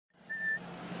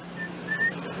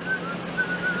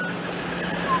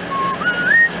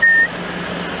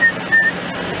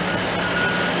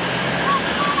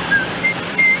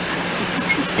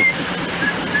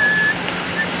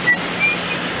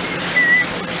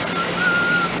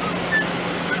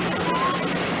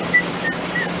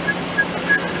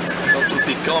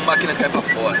máquina cai pra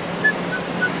fora.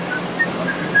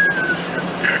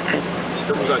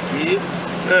 Estamos aqui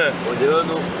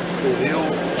olhando o rio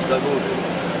Danúbio,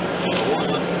 o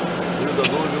famoso rio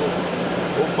Danúbio,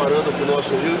 comparando com o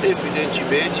nosso rio,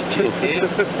 evidentemente, Tietê,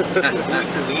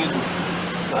 muito lindo,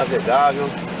 navegável.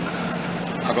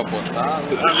 Água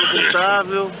potável. Água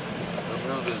potável.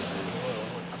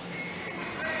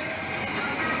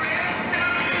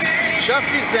 Já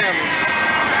fizemos.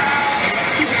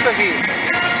 O que é isso aqui?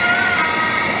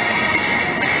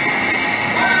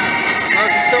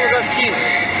 Nós estamos aqui.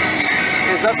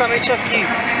 Exatamente aqui.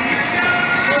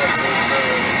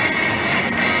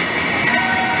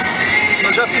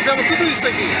 Nós já fizemos tudo isso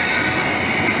aqui.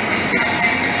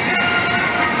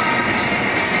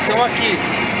 Então aqui.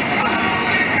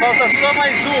 Falta só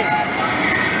mais um.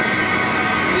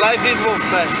 Live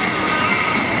Volfest.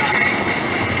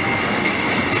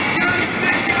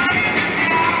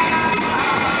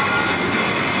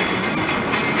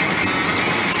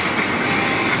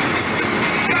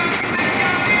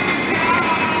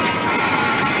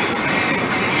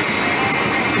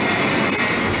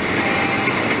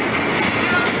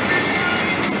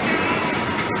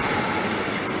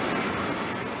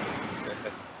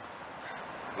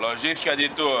 Logística de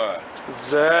tour.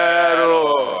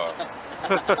 Zero.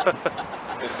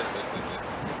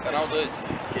 Canal 2.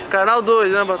 Canal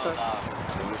 2, né, Batata?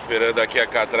 Estamos esperando aqui a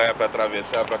catraia para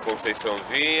atravessar para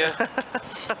Conceiçãozinha.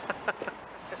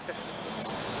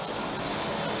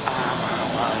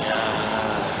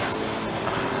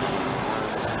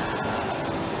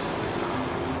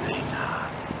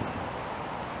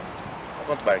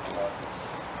 Quanto barquinho?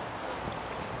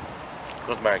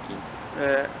 Quanto barquinho?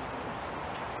 É.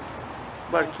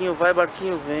 Barquinho vai,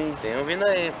 barquinho vem. Tem um vindo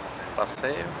aí.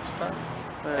 Passeio, está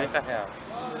R$30.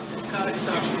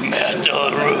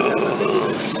 Metal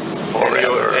rules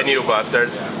forever. And you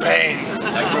bastard. Pain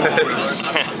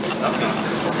rules.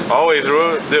 Always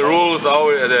the rules,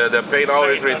 always the pain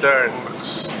always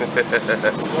returns.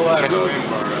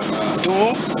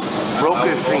 Two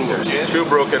broken fingers. Two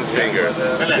broken fingers.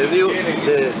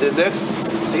 The next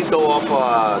title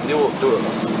of new tour.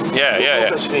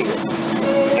 Yeah. Finger.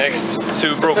 Next,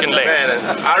 2 broken legs.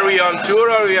 Man, are we on tour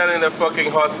or are we in the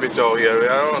fucking hospital here?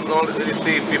 I don't really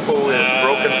see people with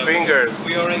broken fingers.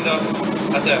 We are at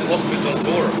the hospital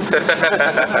door.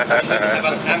 We should have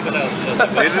an ambulance or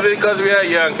something. This is because we are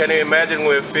young. Can you imagine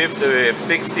with 50, with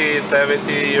 60,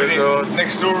 70 years old?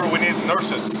 Next door we need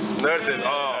nurses. Nurses.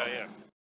 Oh.